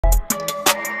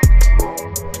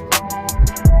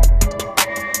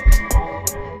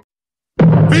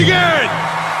Begin!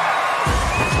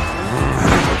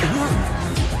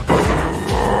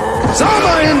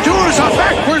 Zama endures a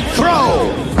backward throw!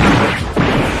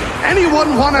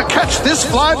 Anyone want to catch this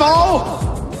fly ball?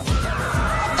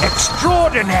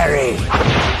 Extraordinary!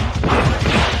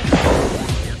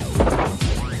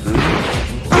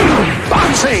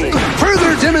 Boxing!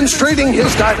 Further demonstrating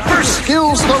his diverse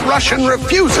skills, the Russian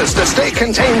refuses to stay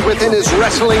contained within his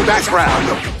wrestling background.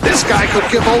 This guy could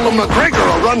give Ola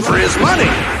McGregor a run for his money.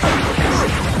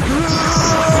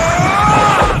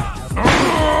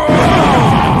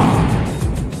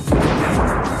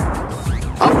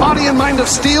 A body and mind of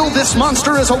steel, this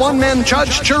monster is a one-man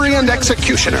judge, jury, and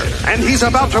executioner. And he's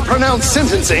about to pronounce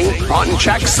sentencing on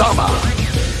Jack Zama.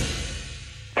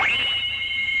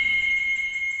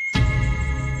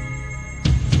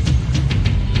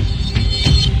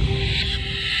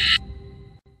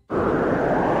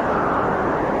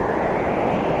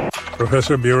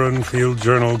 Professor Buren, Field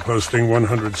Journal, posting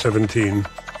 117.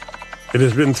 It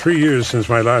has been 3 years since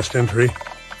my last entry.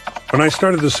 When I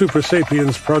started the Super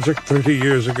Sapiens project 30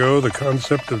 years ago, the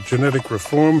concept of genetic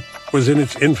reform was in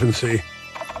its infancy.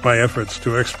 My efforts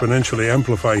to exponentially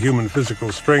amplify human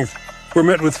physical strength were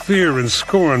met with fear and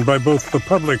scorn by both the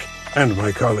public and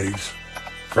my colleagues.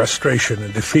 Frustration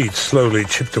and defeat slowly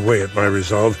chipped away at my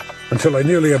resolve until I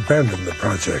nearly abandoned the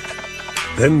project.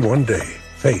 Then one day,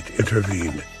 fate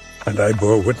intervened, and I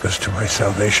bore witness to my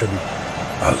salvation,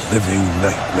 a living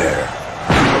nightmare.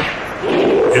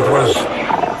 It was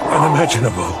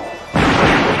unimaginable.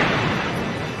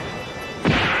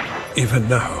 Even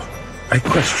now, I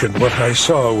question what I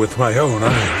saw with my own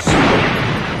eyes.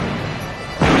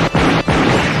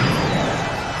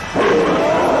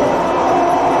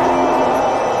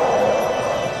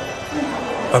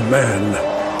 A man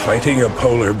fighting a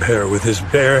polar bear with his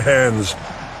bare hands.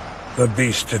 The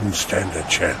beast didn't stand a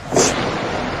chance.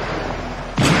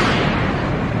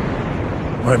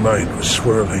 My mind was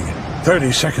swirling.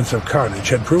 30 seconds of carnage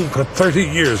had proved what 30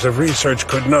 years of research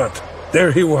could not.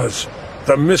 There he was,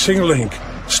 the missing link,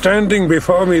 standing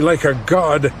before me like a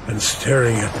god and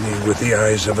staring at me with the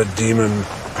eyes of a demon,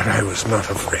 but I was not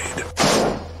afraid.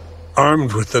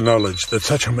 Armed with the knowledge that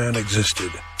such a man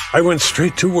existed, I went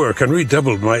straight to work and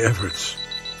redoubled my efforts.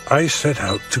 I set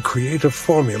out to create a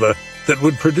formula that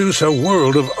would produce a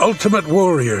world of ultimate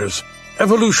warriors.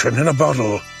 Evolution in a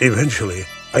bottle. Eventually,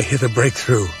 I hit a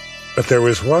breakthrough. But there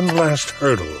was one last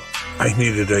hurdle. I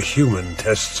needed a human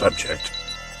test subject.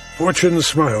 Fortune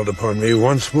smiled upon me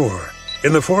once more,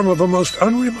 in the form of a most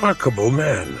unremarkable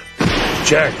man.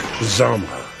 Jack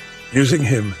Zama. Using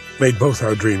him made both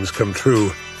our dreams come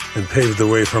true, and paved the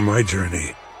way for my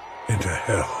journey into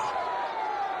hell.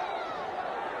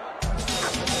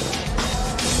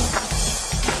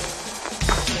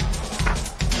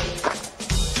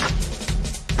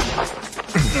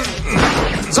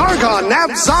 Zargon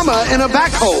nabbed Zama in a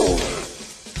back hole.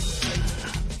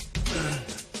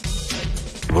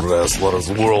 Wrestlers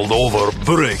world over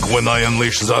break when I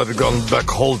unleash Zargon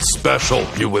backhold special.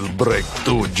 You will break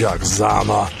too, Jack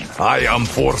Zama. I am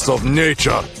force of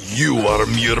nature. You are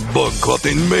mere bug caught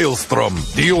in maelstrom.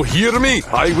 Do you hear me?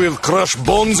 I will crush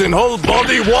bones in whole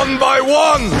body one by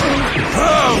one.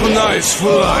 Have nice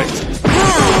flight.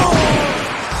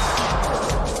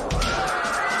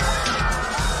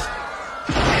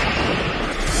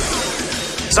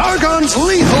 Zargon's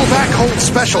lethal backhold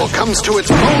special comes to its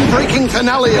bone-breaking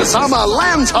finale as Zama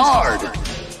lands hard.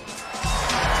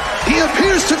 He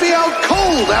appears to be out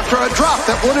cold after a drop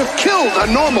that would have killed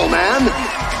a normal man.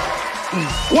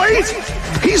 Wait!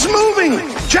 He's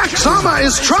moving! Jack Zama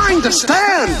is trying to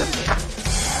stand!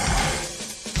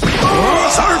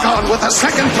 Zargon with a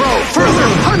second throw, further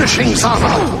punishing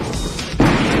Zama.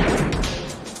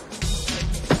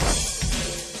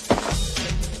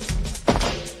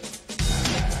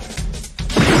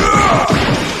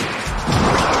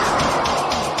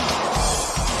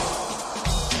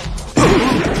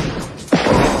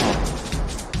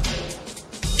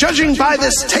 Judging by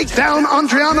this takedown,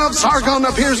 Andrianov Zargon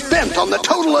appears bent on the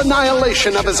total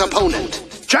annihilation of his opponent.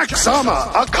 Jack Zama,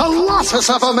 a colossus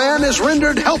of a man, is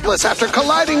rendered helpless after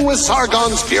colliding with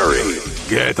Zargon's fury.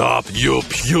 Get up, you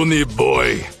puny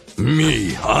boy.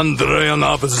 Me,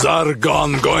 Andrianov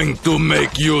Zargon, going to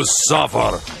make you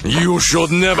suffer. You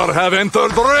should never have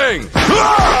entered the ring.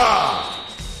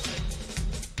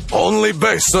 Only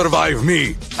best survive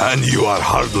me, and you are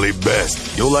hardly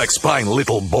best. You lack spine,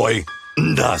 little boy.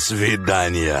 До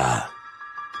свидания.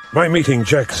 My meeting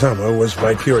Jack Zama was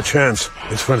by pure chance.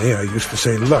 It's funny, I used to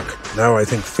say luck. Now I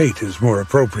think fate is more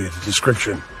appropriate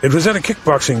description. It was at a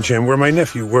kickboxing gym where my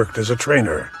nephew worked as a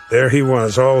trainer. There he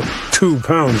was, all 2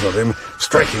 pounds of him,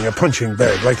 striking a punching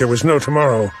bag like there was no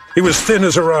tomorrow. He was thin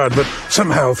as a rod, but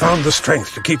somehow found the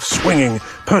strength to keep swinging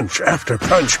punch after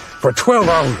punch for 12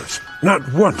 hours.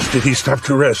 Not once did he stop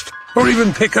to rest, or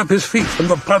even pick up his feet from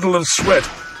the puddle of sweat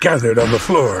gathered on the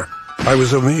floor. I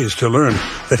was amazed to learn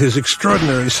that his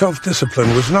extraordinary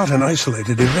self-discipline was not an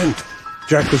isolated event.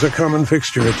 Jack was a common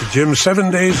fixture at the gym 7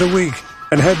 days a week,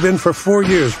 and had been for 4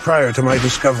 years prior to my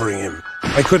discovering him.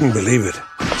 I couldn't believe it,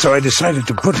 so I decided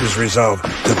to put his resolve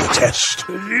to the test.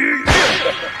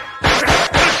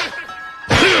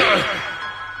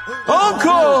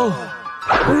 Uncle!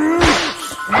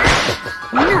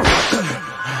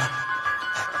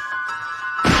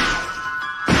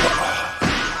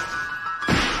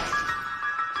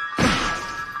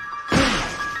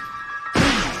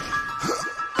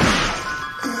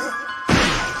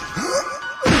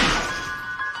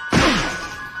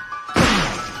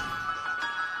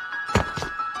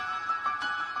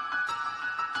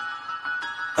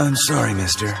 I'm sorry,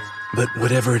 mister, but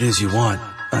whatever it is you want,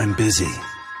 I'm busy.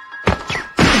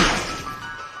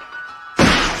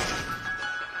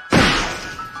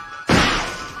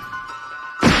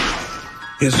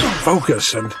 His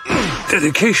focus and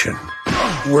dedication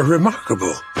were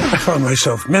remarkable. I found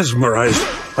myself mesmerized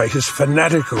by his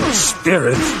fanatical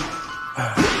spirit.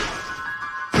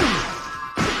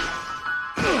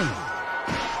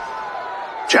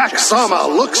 Jack Zama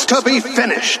looks to be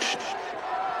finished.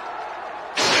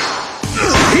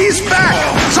 He's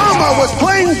back! Zama was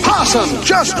playing possum,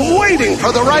 just waiting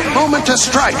for the right moment to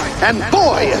strike. And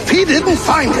boy, if he didn't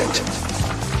find it.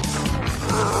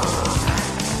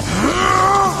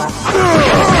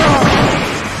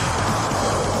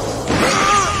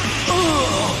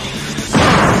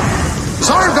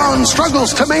 Zargon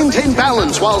struggles to maintain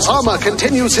balance while Zama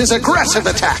continues his aggressive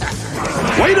attack.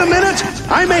 Wait a minute!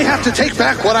 I may have to take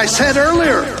back what I said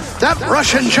earlier. That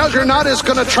Russian juggernaut is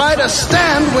going to try to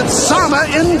stand with Zama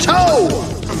in tow.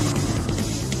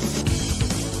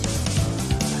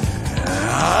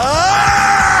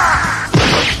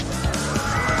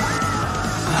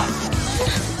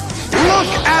 Look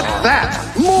at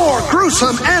that! More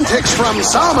gruesome antics from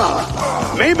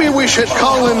Zama. Maybe we should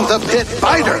call him the Pit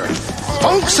Biter.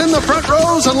 Folks in the front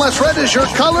rows, unless red is your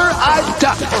color, I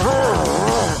duck.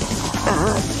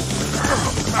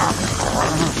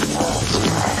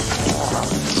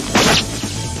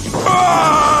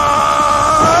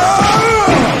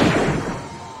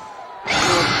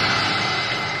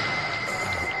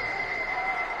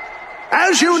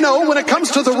 As you know, when it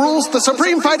comes to the rules, the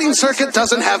Supreme Fighting Circuit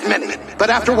doesn't have many. But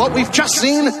after what we've just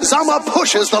seen, Zama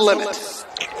pushes the limit.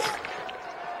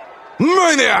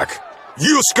 Maniac!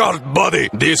 You scarred body!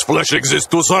 This flesh exists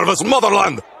to serve as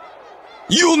motherland!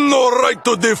 You no right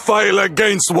to defile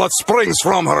against what springs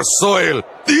from her soil.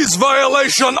 This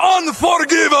violation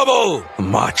unforgivable!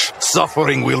 Much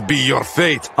suffering will be your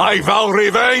fate. I vow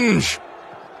revenge!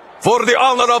 For the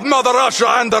honor of Mother Russia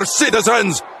and her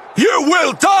citizens, you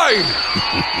will die!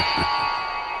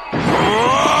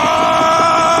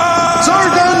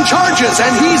 Zargon charges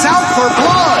and he's out for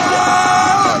blood!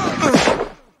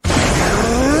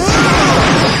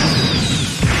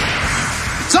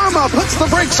 Zama puts the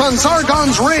brakes on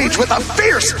Zargon's rage with a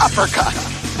fierce uppercut.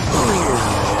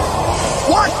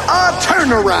 What a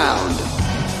turnaround!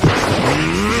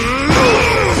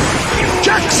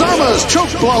 Jack Zama's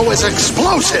choke blow is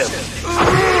explosive.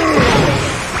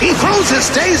 He throws his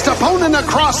dazed opponent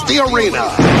across the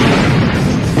arena.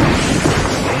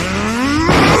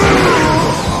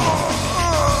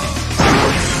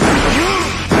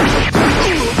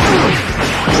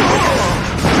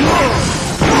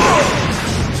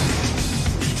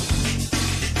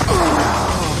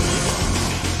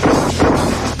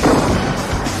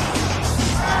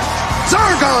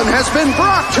 Zargon has been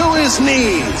brought to his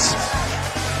knees.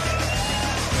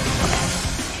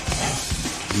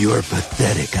 You're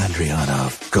pathetic,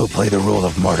 Andrianov. Go play the role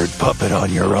of martyred puppet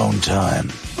on your own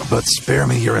time. But spare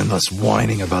me your endless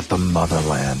whining about the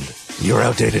motherland. Your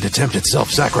outdated attempt at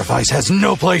self-sacrifice has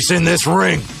no place in this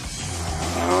ring.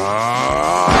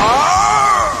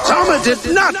 Zama did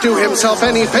not do himself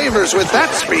any favors with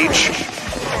that speech.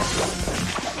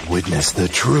 Witness the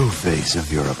true face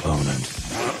of your opponent.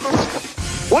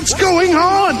 What's going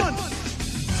on?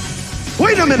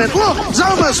 Wait a minute, look!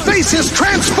 Zama's face is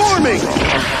transforming!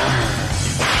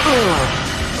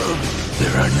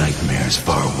 There are nightmares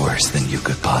far worse than you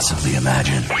could possibly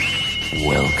imagine.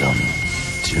 Welcome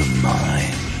to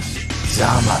mine.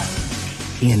 Zama.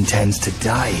 He intends to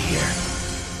die here.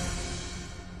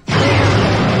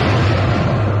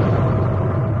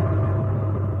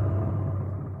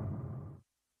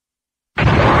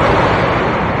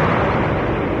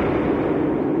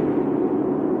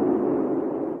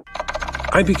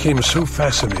 I became so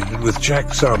fascinated with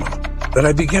Jack Zama that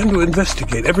I began to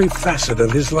investigate every facet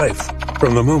of his life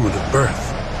from the moment of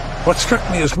birth. What struck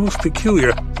me as most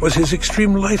peculiar was his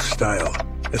extreme lifestyle,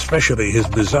 especially his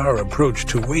bizarre approach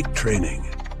to weight training.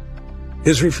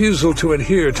 His refusal to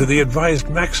adhere to the advised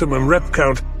maximum rep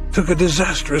count took a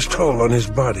disastrous toll on his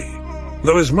body.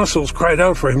 Though his muscles cried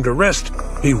out for him to rest,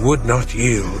 he would not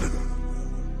yield.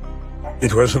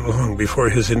 It wasn't long before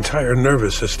his entire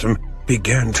nervous system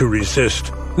began to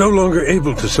resist. No longer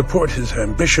able to support his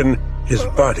ambition, his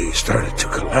body started to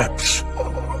collapse.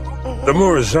 The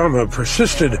more Zama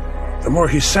persisted, the more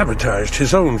he sabotaged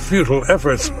his own futile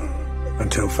efforts,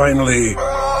 until finally...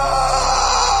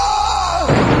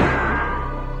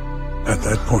 At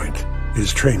that point,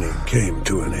 his training came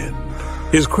to an end.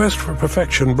 His quest for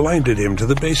perfection blinded him to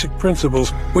the basic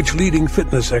principles which leading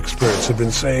fitness experts have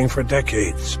been saying for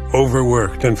decades.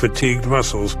 Overworked and fatigued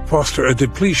muscles foster a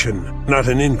depletion, not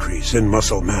an increase in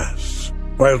muscle mass.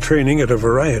 While training at a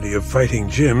variety of fighting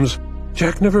gyms,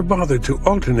 Jack never bothered to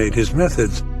alternate his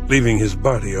methods, leaving his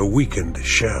body a weakened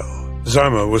shell.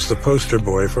 Zama was the poster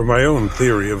boy for my own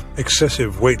theory of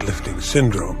excessive weightlifting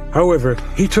syndrome. However,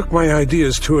 he took my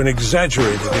ideas to an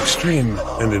exaggerated extreme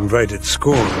and invited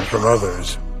scorn from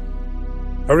others.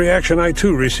 A reaction I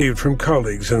too received from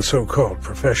colleagues and so-called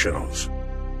professionals.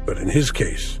 But in his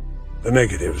case, the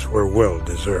negatives were well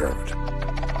deserved.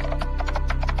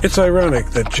 It's ironic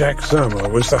that Jack Zama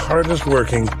was the hardest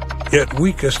working, yet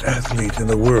weakest athlete in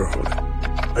the world.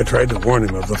 I tried to warn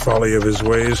him of the folly of his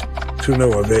ways, to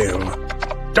no avail.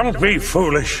 Don't be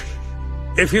foolish.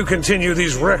 If you continue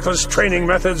these reckless training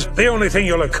methods, the only thing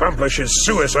you'll accomplish is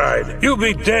suicide. You'll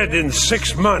be dead in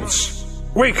 6 months.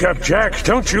 Wake up, Jack.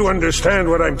 Don't you understand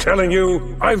what I'm telling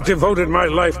you? I've devoted my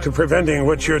life to preventing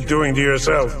what you're doing to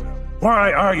yourself.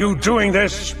 Why are you doing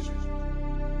this?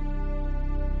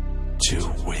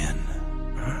 To win.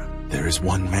 There is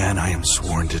one man I am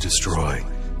sworn to destroy.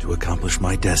 To accomplish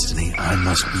my destiny, I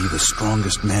must be the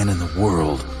strongest man in the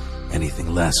world.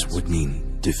 Anything less would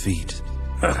mean defeat.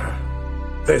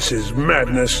 This is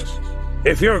madness.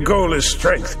 If your goal is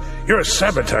strength, you're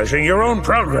sabotaging your own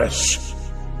progress.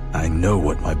 I know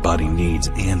what my body needs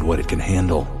and what it can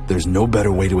handle. There's no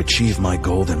better way to achieve my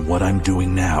goal than what I'm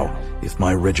doing now. If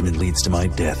my regimen leads to my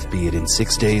death, be it in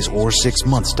 6 days or 6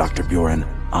 months, Dr. Buren,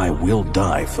 I will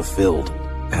die fulfilled.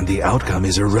 And the outcome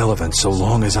is irrelevant so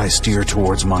long as I steer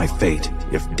towards my fate.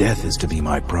 If death is to be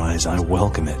my prize, I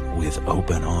welcome it with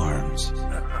open arms.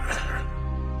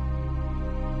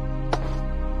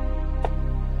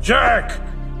 Jack!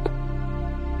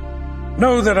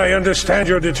 Know that I understand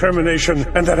your determination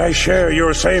and that I share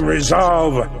your same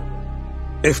resolve.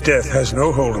 If death has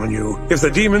no hold on you, if the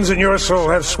demons in your soul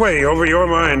have sway over your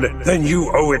mind, then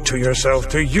you owe it to yourself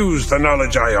to use the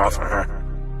knowledge I offer.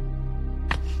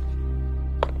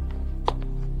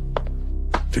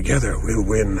 Together we'll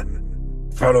win.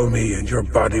 Follow me and your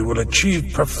body will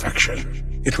achieve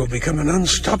perfection. It will become an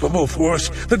unstoppable force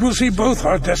that will see both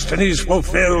our destinies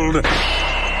fulfilled.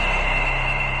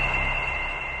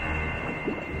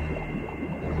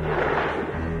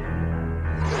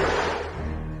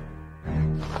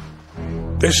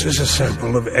 This is a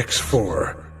sample of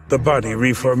X4, the body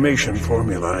reformation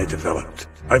formula I developed.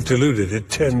 I've diluted it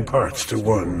 10 parts to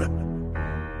 1.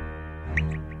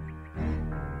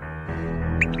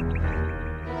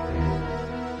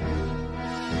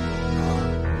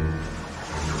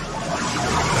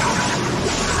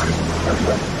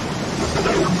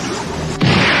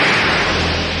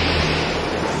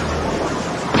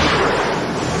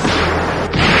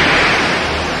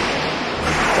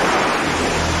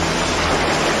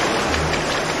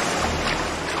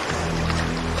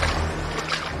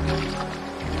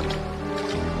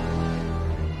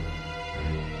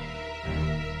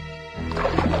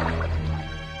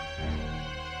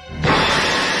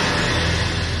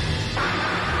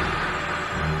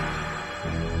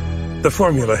 The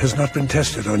formula has not been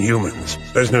tested on humans.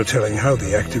 There's no telling how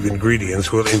the active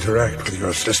ingredients will interact with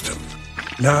your system.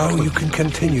 Now you can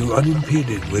continue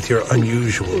unimpeded with your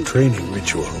unusual training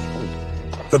ritual.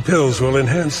 The pills will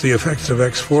enhance the effects of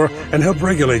X4 and help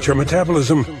regulate your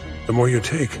metabolism. The more you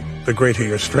take, the greater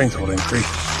your strength will increase.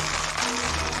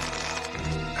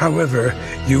 However,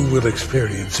 you will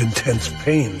experience intense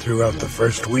pain throughout the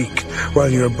first week while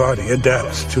your body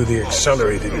adapts to the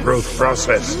accelerated growth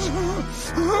process.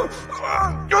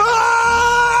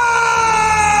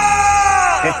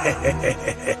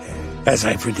 As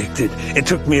I predicted, it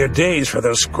took mere days for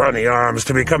those scrawny arms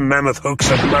to become mammoth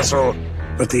hooks of muscle.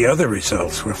 But the other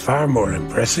results were far more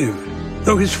impressive.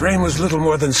 Though his frame was little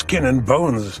more than skin and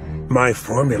bones, My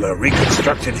formula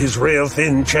reconstructed his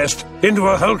rail-thin chest into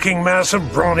a hulking mass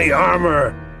of brawny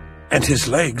armor. And his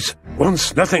legs,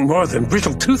 once nothing more than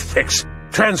brittle toothpicks,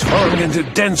 transformed into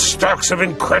dense stalks of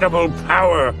incredible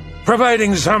power,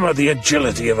 providing Zama the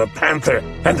agility of a panther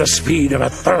and the speed of a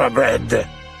thoroughbred. The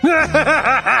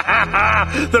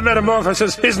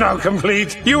metamorphosis is now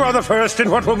complete. You are the first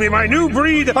in what will be my new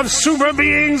breed of super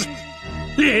beings.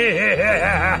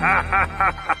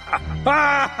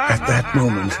 At that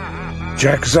moment,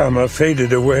 Jack Zama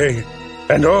faded away,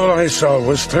 and all I saw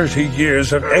was 30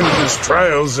 years of endless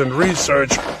trials and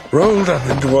research rolled up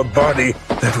into a body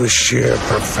that was sheer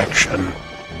perfection.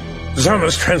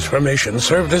 Zama's transformation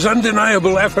served as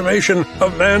undeniable affirmation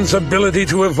of man's ability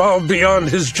to evolve beyond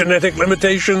his genetic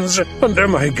limitations. Under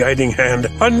my guiding hand,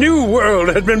 a new world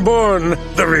had been born.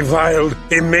 The reviled,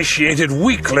 emaciated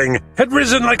weakling had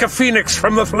risen like a phoenix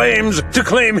from the flames to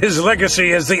claim his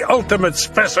legacy as the ultimate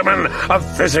specimen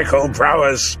of physical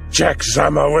prowess. Jack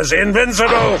Zama was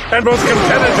invincible, and both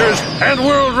competitors and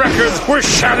world records were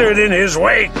shattered in his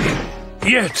wake.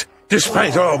 Yet,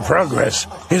 despite all progress,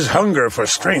 his hunger for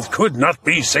strength could not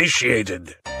be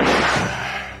satiated.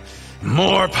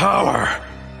 More power!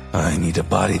 I need a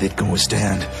body that can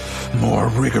withstand more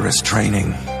rigorous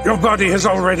training. Your body has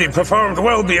already performed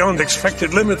well beyond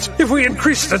expected limits. If we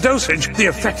increase the dosage, the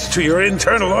effects to your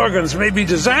internal organs may be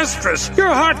disastrous.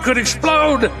 Your heart could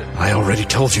explode! I already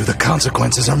told you the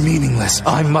consequences are meaningless.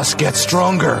 I must get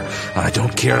stronger. I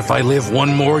don't care if I live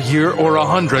 1 more year or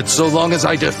 100, so long as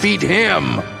I defeat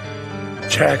him.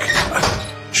 Jack,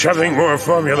 shoving more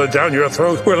formula down your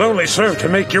throat will only serve to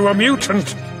make you a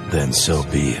mutant. Then so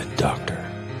be it, Doctor.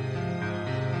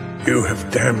 You have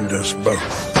damned us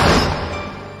both.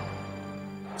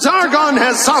 Zargon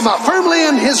has Zama firmly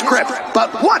in his grip,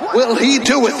 but what will he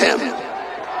do with him? A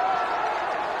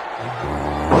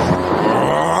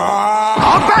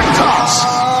back toss!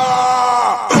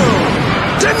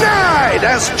 Denied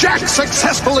as Jack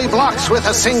successfully blocks with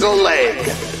a single leg.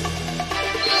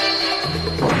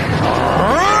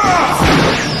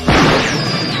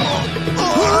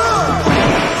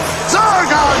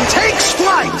 Zargon takes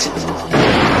flight!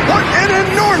 What an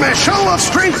enormous show of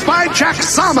strength by Jack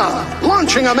Zama!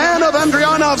 Launching a man of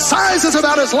Andrianov's size is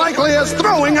about as likely as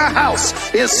throwing a house.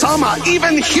 Is Zama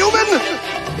even human?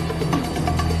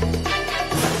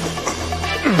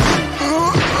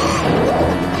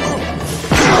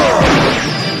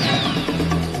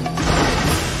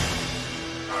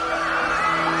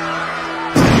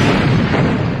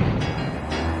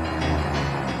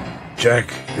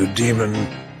 Jack, you demon.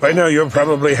 By now you're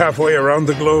probably halfway around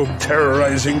the globe,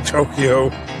 terrorizing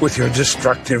Tokyo with your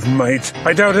destructive might.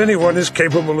 I doubt anyone is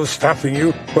capable of stopping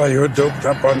you while you're doped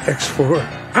up on X4.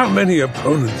 How many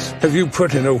opponents have you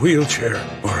put in a wheelchair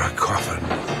or a coffin?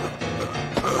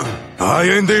 I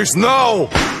end this now!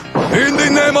 In the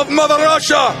name of Mother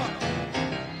Russia!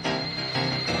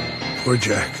 Poor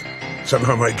Jack.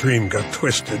 Somehow my dream got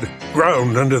twisted,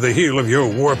 ground under the heel of your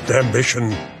warped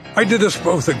ambition. I did us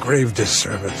both a grave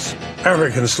disservice.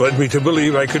 Arrogance led me to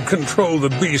believe I could control the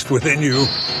beast within you.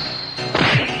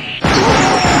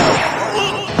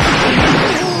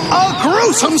 A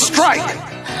gruesome strike!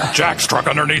 Jack struck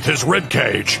underneath his rib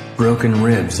cage. Broken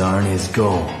ribs aren't his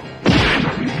goal.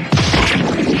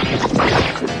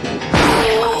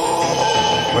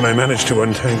 When I managed to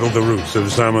untangle the roots of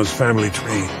Zama's family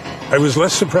tree, I was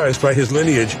less surprised by his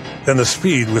lineage than the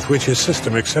speed with which his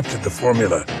system accepted the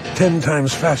formula, 10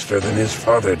 times faster than his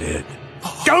father did.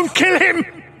 Don't kill him!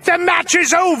 The match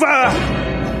is over!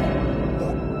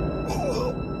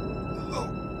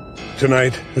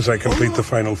 Tonight, as I complete the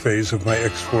final phase of my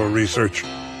X4 research,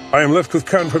 I am left with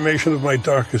confirmation of my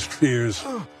darkest fears.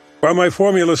 While my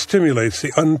formula stimulates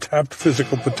the untapped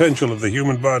physical potential of the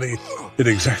human body, it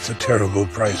exacts a terrible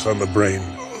price on the brain.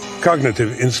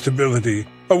 Cognitive instability,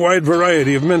 a wide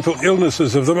variety of mental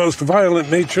illnesses of the most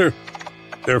violent nature.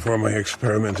 Therefore, my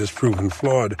experiment is proven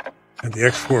flawed, and the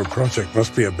X4 project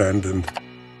must be abandoned.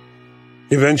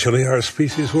 Eventually, our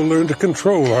species will learn to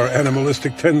control our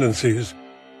animalistic tendencies,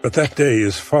 but that day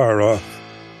is far off.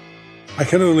 I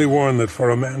can only warn that for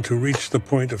a man to reach the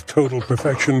point of total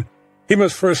perfection, he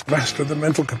must first master the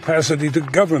mental capacity to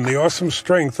govern the awesome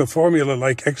strength a formula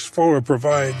like X4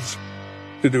 provides.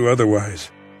 To do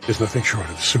otherwise is nothing short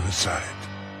of suicide.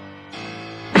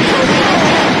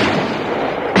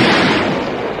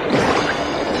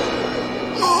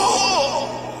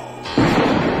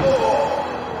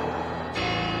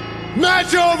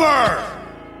 Match over!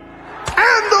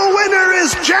 And the winner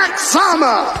is Jack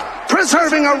Zama!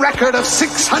 Preserving a record of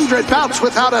 600 bouts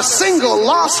without a single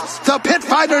loss, the pit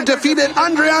fighter defeated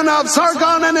Andrianov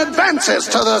Zargon and advances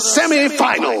to the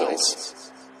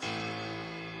semi-finals.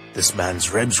 This man's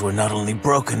ribs were not only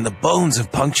broken, the bones have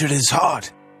punctured his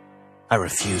heart. I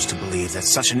refuse to believe that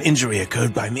such an injury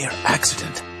occurred by mere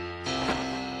accident.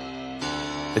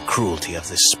 The cruelty of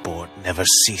this sport never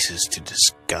ceases to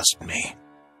disgust me.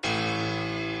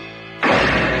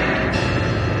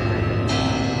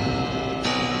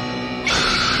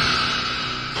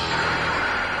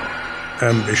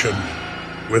 Ambition,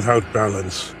 without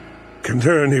balance, can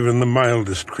turn even the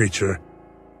mildest creature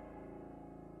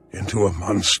into a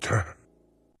monster.